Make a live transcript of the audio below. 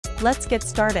Let's get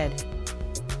started.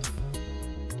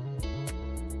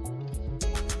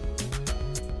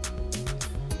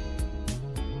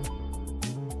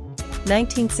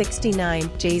 1969,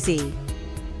 JayZ.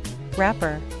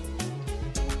 Rapper.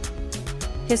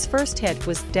 His first hit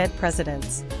was Dead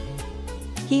Presidents.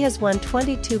 He has won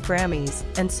 22 Grammys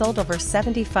and sold over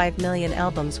 75 million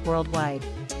albums worldwide.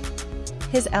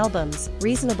 His albums,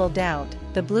 Reasonable Doubt,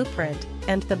 The Blueprint,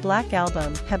 and The Black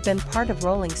Album have been part of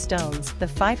Rolling Stone's The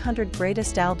 500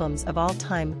 Greatest Albums of All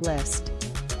Time list.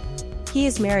 He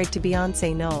is married to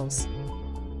Beyoncé Knowles.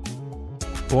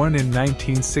 Born in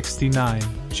 1969,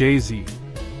 JayZ,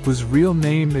 whose real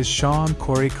name is Sean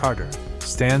Corey Carter,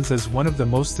 stands as one of the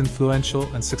most influential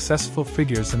and successful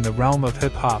figures in the realm of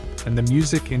hip-hop and the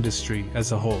music industry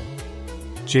as a whole.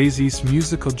 JayZ's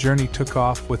musical journey took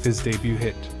off with his debut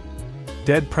hit,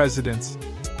 Dead Presidents,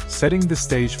 setting the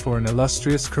stage for an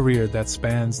illustrious career that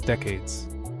spans decades.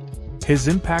 His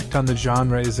impact on the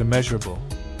genre is immeasurable,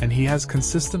 and he has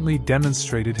consistently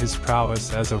demonstrated his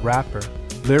prowess as a rapper,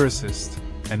 lyricist,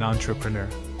 and entrepreneur.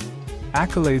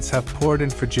 Accolades have poured in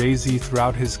for JayZ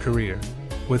throughout his career,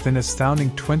 with an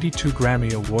astounding 22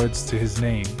 Grammy Awards to his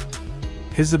name.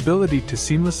 His ability to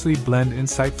seamlessly blend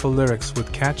insightful lyrics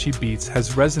with catchy beats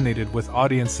has resonated with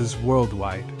audiences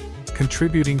worldwide,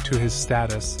 contributing to his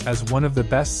status as one of the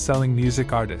best-selling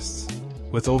music artists,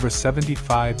 with over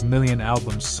 75 million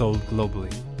albums sold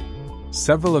globally.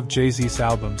 Several of JayZ's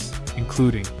albums,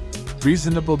 including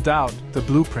Reasonable Doubt, The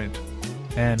Blueprint,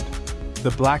 and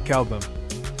The Black Album,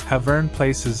 have earned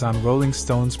places on Rolling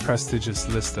Stone's prestigious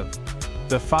list of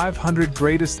the 500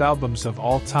 greatest albums of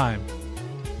all time.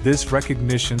 This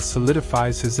recognition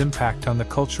solidifies his impact on the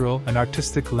cultural and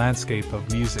artistic landscape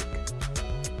of music.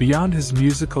 Beyond his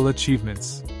musical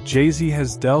achievements, JayZ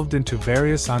has delved into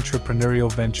various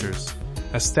entrepreneurial ventures,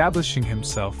 establishing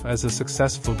himself as a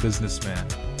successful businessman.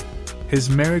 His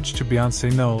marriage to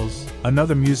Beyoncé Knowles,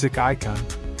 another music icon,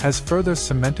 has further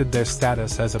cemented their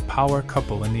status as a power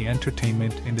couple in the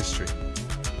entertainment industry.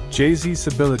 JayZ's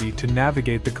ability to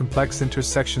navigate the complex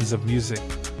intersections of music,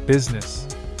 business,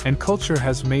 and culture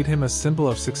has made him a symbol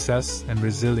of success and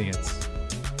resilience.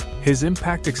 His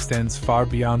impact extends far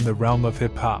beyond the realm of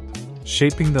hip-hop,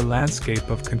 shaping the landscape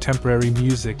of contemporary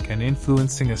music and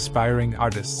influencing aspiring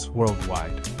artists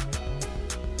worldwide.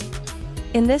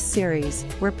 In this series,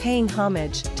 we're paying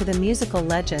homage to the musical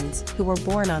legends who were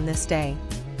born on this day.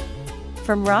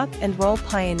 From rock and roll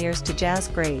pioneers to jazz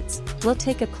greats, we'll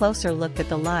take a closer look at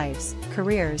the lives,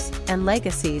 careers, and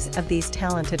legacies of these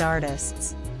talented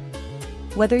artists.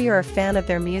 Whether you're a fan of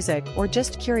their music or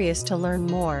just curious to learn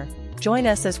more, join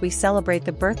us as we celebrate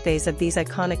the birthdays of these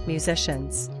iconic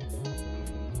musicians.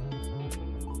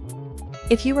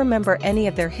 If you remember any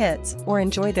of their hits or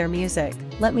enjoy their music,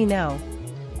 let me know.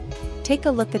 Take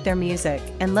a look at their music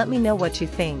and let me know what you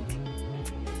think.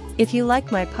 If you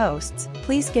like my posts,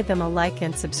 please give them a like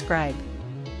and subscribe.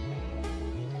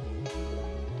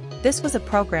 This was a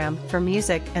program for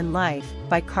Music and Life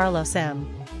by Karlos M.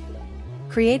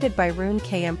 Created by Rune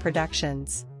KM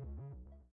Productions.